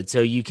Stephon Tuitt.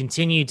 So you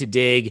continue to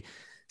dig.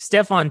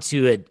 Stephon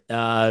Tuitt,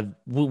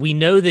 we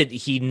know that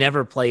he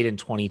never played in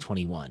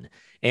 2021,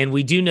 and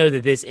we do know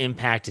that this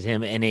impacted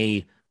him in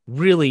a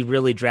really,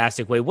 really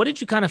drastic way. What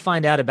did you kind of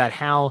find out about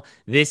how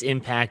this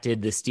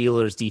impacted the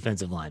Steelers'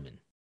 defensive lineman?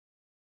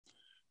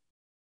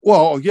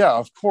 Well, yeah,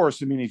 of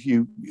course. I mean, if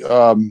you,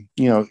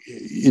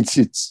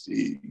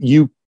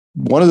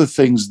 one of the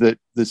things that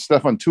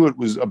Stephon Tuitt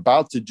was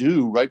about to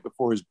do right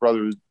before his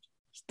brother's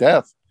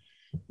death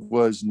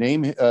was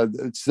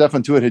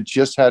Stephon Tuitt had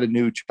just had a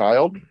new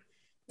child,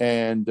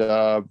 and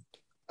I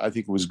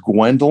think it was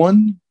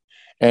Gwendolyn,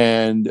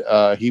 and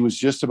he was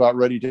just about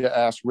ready to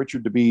ask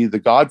Richard to be the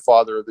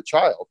godfather of the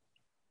child.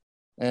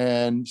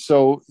 And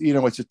so,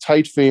 it's a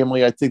tight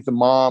family. I think it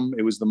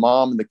was the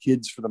mom and the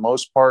kids for the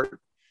most part.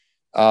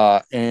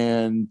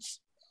 And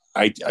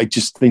I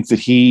just think that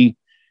he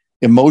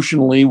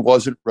emotionally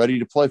wasn't ready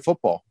to play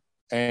football.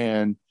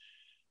 And,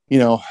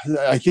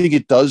 I think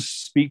it does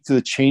speak to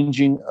the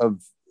changing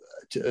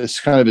it's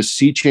kind of a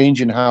sea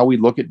change in how we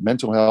look at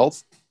mental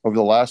health over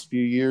the last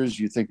few years.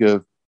 You think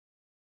of,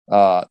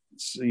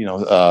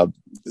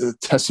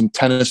 some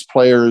tennis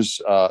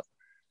players,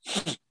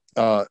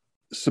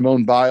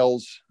 Simone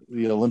Biles,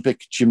 the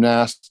Olympic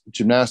gymnast,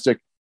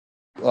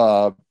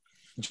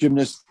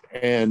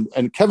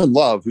 and Kevin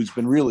Love, who's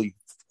been really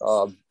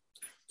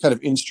kind of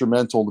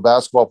instrumental. The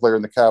basketball player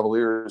in the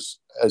Cavaliers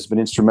has been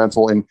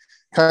instrumental in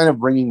kind of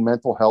bringing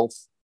mental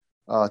health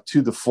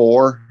to the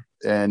fore.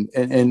 And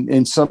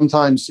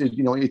sometimes,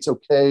 it's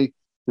okay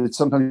that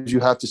sometimes you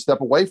have to step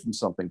away from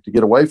something to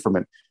get away from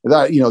it.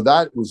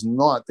 That was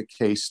not the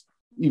case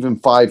even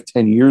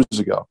 5-10 years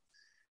ago.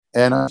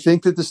 And I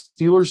think that the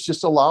Steelers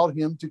just allowed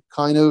him to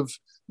kind of,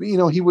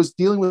 he was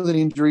dealing with an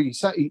injury.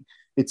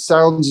 It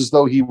sounds as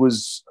though he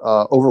was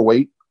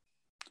overweight.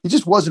 He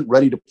just wasn't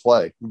ready to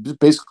play. He just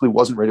basically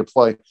wasn't ready to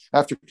play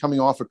after coming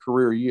off a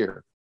career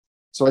year.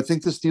 So I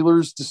think the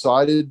Steelers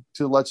decided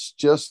to let's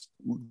just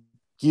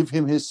give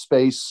him his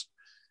space,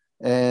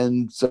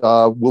 and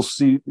we'll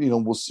see.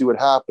 We'll see what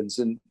happens.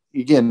 And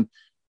again,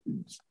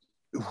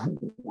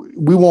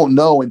 we won't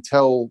know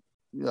until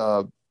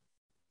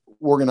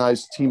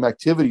organized team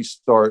activities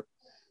start.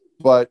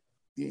 But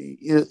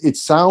it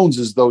sounds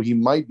as though he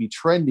might be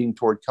trending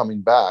toward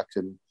coming back,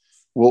 and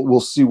we'll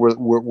see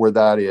where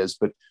that is.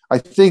 But I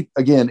think,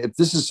 again, if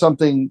this is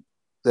something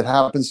that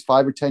happens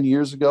 5 or 10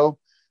 years ago,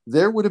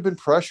 there would have been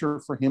pressure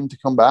for him to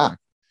come back.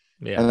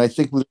 Yeah. And I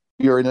think we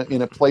are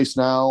in a place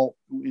now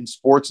in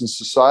sports and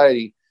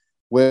society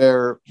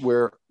where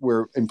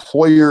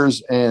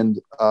employers and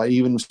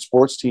even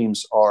sports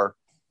teams are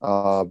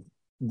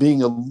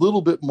being a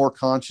little bit more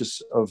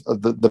conscious of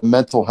the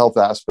mental health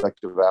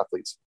aspect of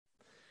athletes.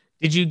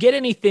 Did you get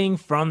anything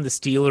from the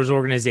Steelers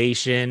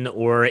organization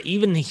or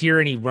even hear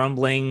any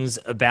rumblings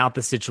about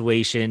the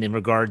situation in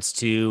regards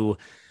to,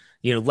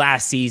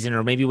 last season,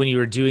 or maybe when you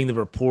were doing the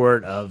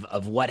report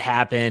of what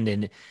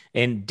happened?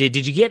 And did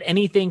you get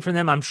anything from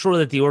them? I'm sure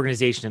that the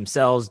organization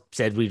themselves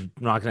said we're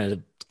not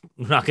going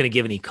to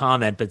give any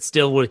comment, but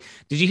still,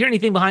 did you hear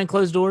anything behind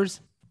closed doors?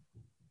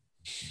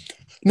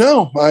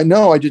 No,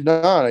 I did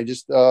not. I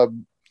just,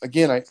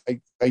 again,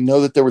 I know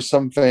that there were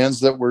some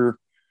fans that were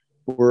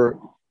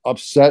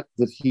upset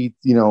that he,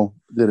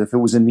 that if it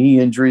was a knee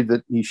injury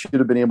that he should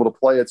have been able to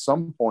play at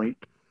some point.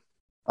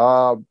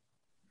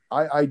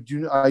 I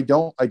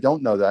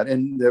don't know that.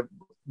 And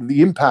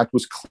the impact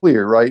was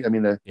clear, right? I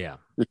mean, the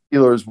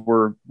Steelers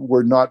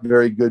were not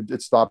very good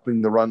at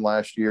stopping the run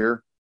last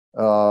year.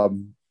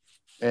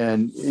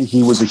 And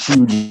he was a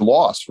huge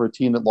loss for a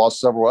team that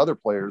lost several other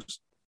players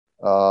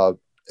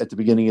at the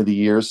beginning of the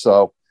year.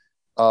 So,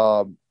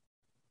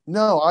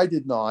 no, I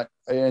did not.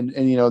 And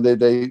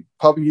they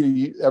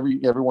probably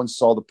everyone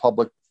saw the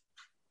public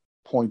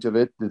point of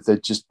it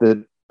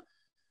that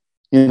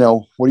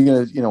what are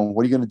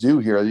you gonna do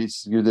here?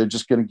 They're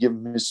just going to give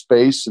him his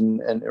space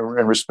and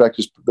respect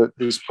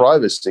his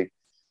privacy.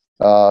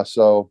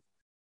 So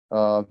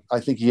I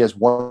think he has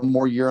one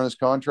more year on his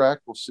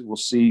contract. We'll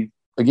see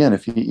again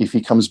if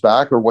he comes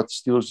back or what the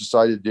Steelers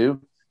decide to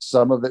do.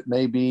 Some of it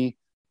may be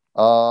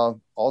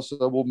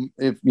also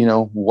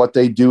what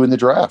they do in the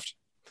draft.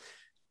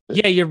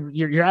 Yeah,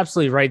 you're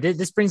absolutely right.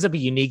 This brings up a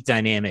unique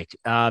dynamic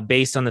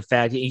based on the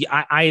fact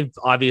I've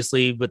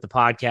obviously with the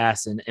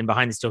podcast and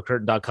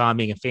BehindTheSteelCurtain.com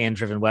being a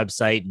fan-driven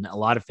website, and a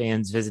lot of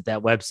fans visit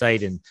that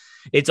website, and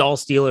it's all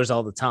Steelers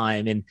all the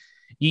time. And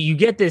you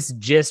get this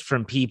gist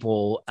from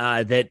people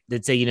that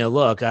say,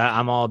 look,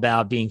 I'm all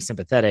about being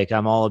sympathetic.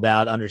 I'm all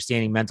about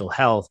understanding mental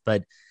health.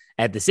 But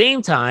at the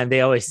same time,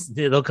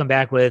 they'll come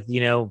back with,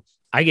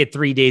 I get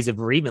 3 days of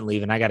bereavement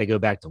leave and I got to go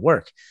back to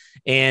work.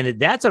 And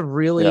that's a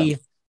really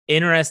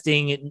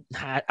interesting.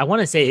 I want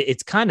to say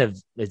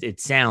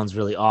it sounds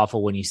really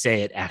awful when you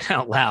say it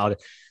out loud,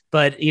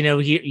 but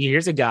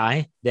here's a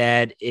guy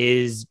that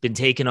is been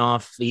taken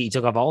off. He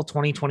took off all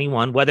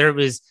 2021, whether it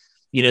was,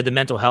 the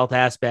mental health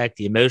aspect,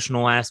 the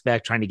emotional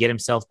aspect, trying to get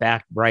himself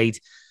back right,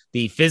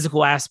 the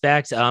physical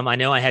aspect. I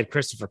know I had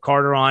Christopher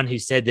Carter on who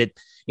said that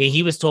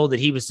he was told that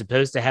he was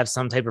supposed to have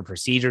some type of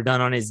procedure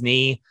done on his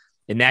knee,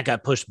 and that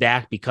got pushed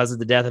back because of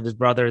the death of his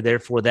brother.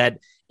 Therefore, that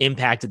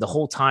impacted the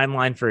whole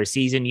timeline for a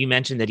season. You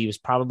mentioned that he was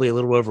probably a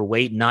little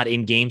overweight, not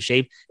in game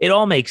shape. It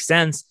all makes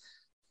sense.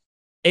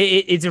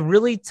 It's a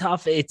really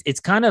tough,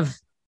 it's kind of,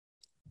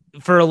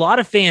 for a lot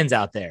of fans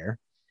out there,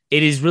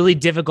 it is really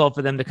difficult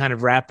for them to kind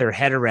of wrap their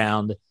head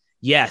around,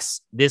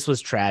 yes, this was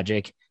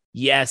tragic.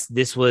 Yes,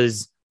 this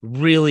was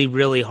really,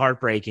 really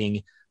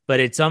heartbreaking.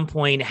 But at some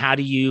point, how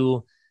do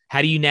you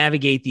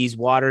navigate these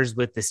waters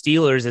with the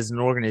Steelers as an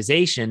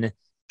organization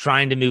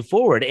trying to move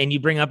forward? And you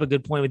bring up a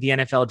good point with the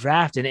NFL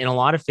draft. And a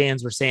lot of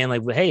fans were saying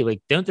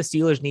hey, don't the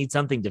Steelers need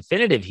something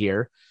definitive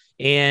here?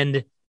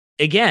 And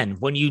again,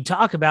 when you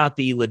talk about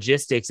the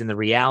logistics and the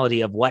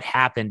reality of what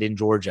happened in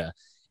Georgia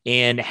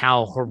and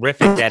how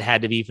horrific that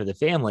had to be for the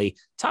family,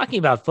 talking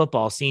about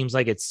football seems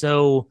like it's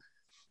so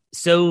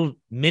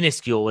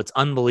minuscule. It's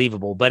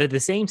unbelievable. But at the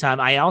same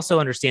time, I also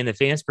understand the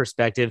fans'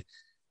 perspective.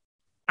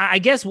 I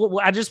guess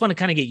I just want to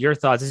kind of get your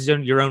thoughts. This is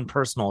your own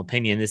personal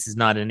opinion. This is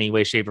not in any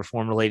way, shape, or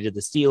form related to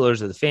the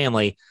Steelers or the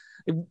family.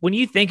 When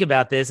you think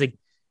about this,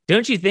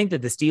 don't you think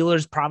that the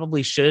Steelers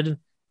probably should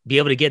be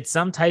able to get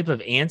some type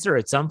of answer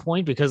at some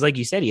point? Because like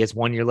you said, he has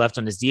 1 year left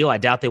on his deal. I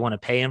doubt they want to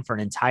pay him for an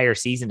entire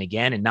season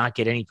again and not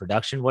get any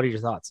production. What are your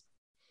thoughts?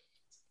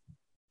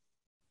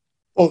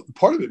 Well,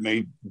 part of it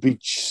may be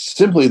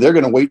simply they're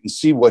going to wait and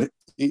see what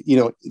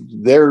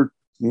they're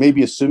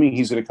maybe assuming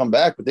he's going to come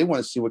back, but they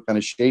want to see what kind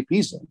of shape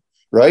he's in,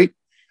 right?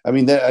 I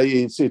mean,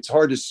 it's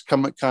hard to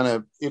come kind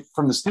of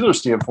from the Steelers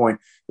standpoint.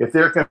 If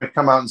they're going to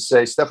come out and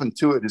say Stefan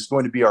Tuitt is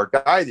going to be our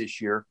guy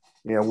this year,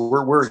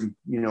 we're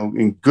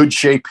in good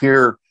shape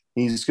here.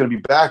 He's going to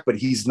be back, but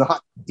he's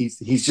not.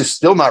 He's just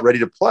still not ready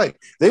to play.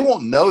 They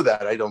won't know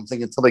that, I don't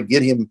think, until they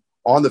get him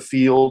on the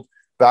field,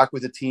 back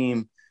with the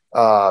team,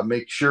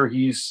 make sure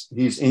his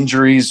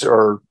injuries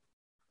are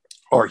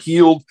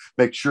healed,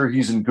 make sure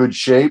he's in good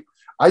shape.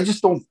 I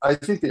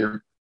think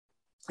they're,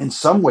 in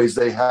some ways,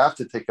 they have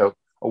to take a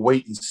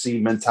wait and see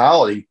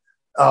mentality.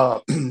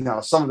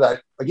 Now, some of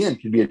that, again,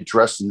 can be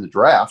addressed in the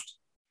draft.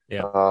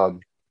 Yeah.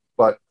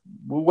 But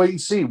we'll wait and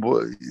see.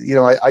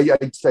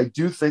 I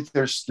do think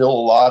there's still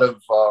a lot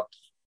of,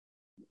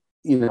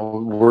 they're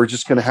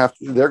going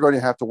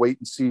to have to wait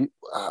and see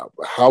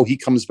how he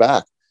comes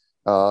back.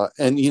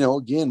 And,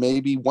 again,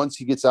 maybe once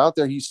he gets out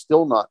there, he's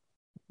still not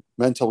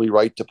mentally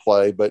right to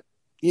play. But,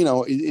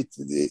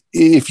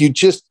 if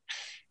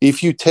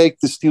you take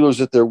the Steelers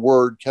at their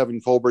word,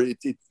 Kevin Colbert,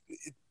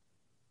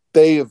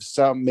 they have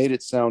made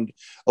it sound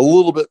a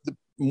little bit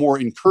more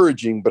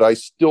encouraging, but I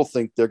still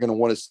think they're going to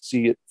want to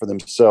see it for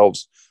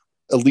themselves,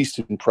 at least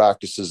in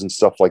practices and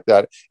stuff like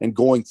that, and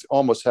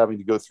almost having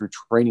to go through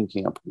training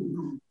camp.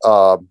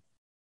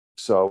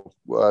 So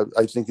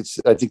I think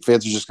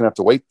fans are just going to have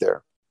to wait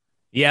there.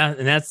 Yeah,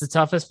 and that's the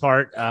toughest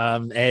part.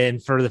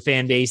 And for the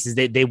fan base is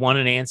they want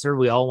an answer.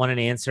 We all want an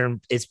answer.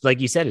 It's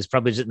like you said, it's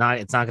probably just not.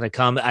 It's not going to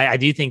come. I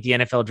do think the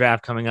NFL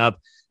draft coming up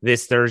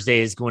this Thursday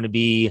is going to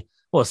be,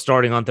 well,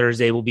 starting on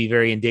Thursday will be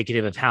very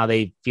indicative of how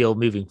they feel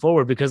moving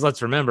forward. Because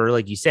let's remember,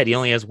 like you said, he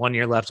only has 1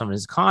 year left on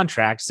his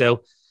contract.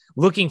 So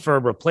looking for a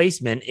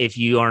replacement, if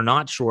you are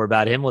not sure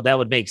about him, well, that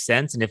would make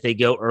sense. And if they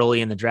go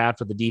early in the draft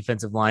with the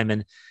defensive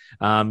lineman,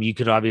 you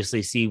could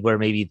obviously see where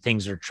maybe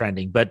things are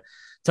trending. But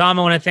Tom,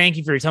 I want to thank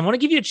you for your time. I want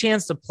to give you a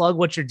chance to plug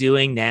what you're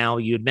doing now.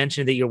 You had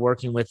mentioned that you're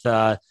working with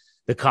the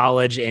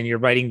college and you're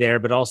writing there,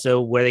 but also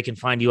where they can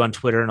find you on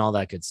Twitter and all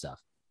that good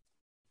stuff.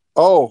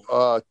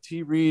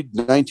 T Reed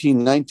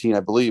 1919, I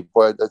believe.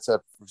 Boy, it's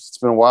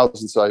been a while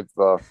since I've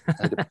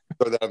had to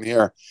throw that on the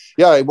air.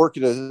 Yeah, I work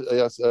at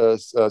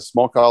a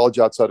small college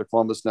outside of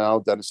Columbus now,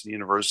 Denison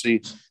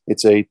University.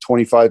 It's a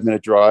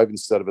 25-minute drive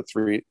instead of a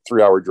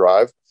three-hour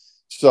drive.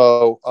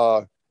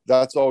 So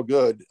that's all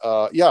good.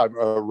 I'm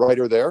a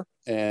writer there,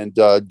 and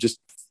have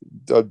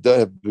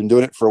been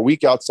doing it for a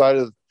week outside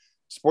of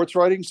sports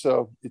writing.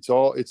 So it's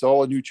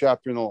all a new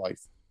chapter in the life.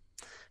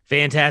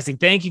 Fantastic.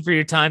 Thank you for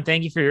your time.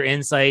 Thank you for your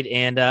insight.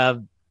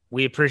 And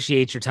we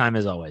appreciate your time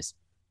as always.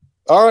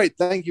 All right.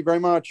 Thank you very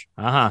much.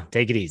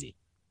 Take it easy.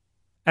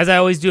 As I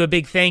always do, a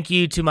big thank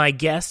you to my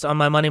guest on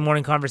my Monday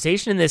morning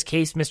conversation. In this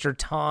case, Mr.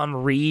 Tom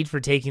Reed, for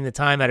taking the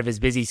time out of his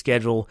busy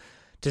schedule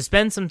to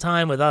spend some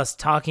time with us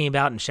talking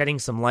about and shedding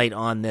some light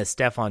on this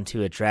Stefan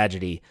Tuitt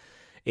tragedy.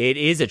 It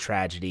is a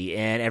tragedy,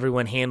 and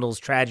everyone handles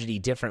tragedy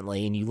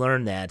differently, and you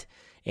learn that.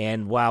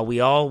 And while we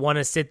all want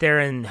to sit there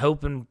and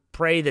hope and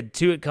pray that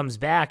Tuitt comes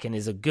back and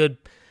is a good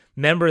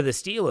member of the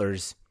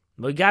Steelers,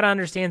 we got to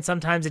understand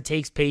sometimes it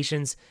takes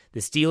patience. The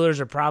Steelers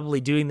are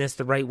probably doing this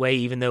the right way,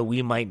 even though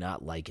we might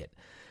not like it.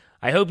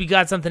 I hope you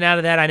got something out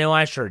of that. I know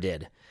I sure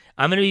did.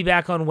 I'm going to be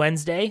back on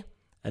Wednesday.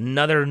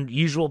 Another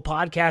usual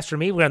podcast for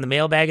me. We're on the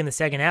mailbag in the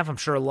second half. I'm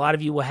sure a lot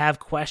of you will have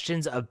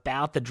questions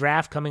about the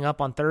draft coming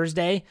up on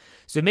Thursday.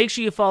 So make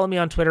sure you follow me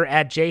on Twitter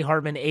at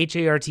jhartman,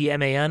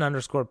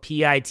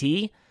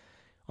 HARTMAN_PIT.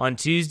 On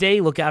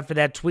Tuesday, look out for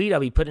that tweet. I'll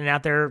be putting it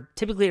out there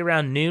typically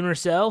around noon or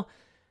so.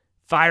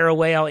 Fire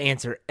away. I'll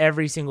answer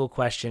every single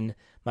question.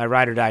 My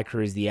ride or die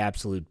crew is the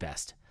absolute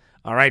best.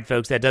 All right,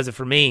 folks, that does it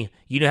for me.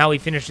 You know how we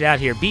finish it out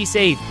here. Be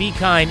safe, be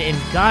kind, and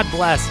God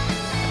bless.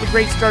 Have a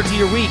great start to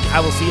your week. I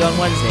will see you on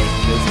Wednesday.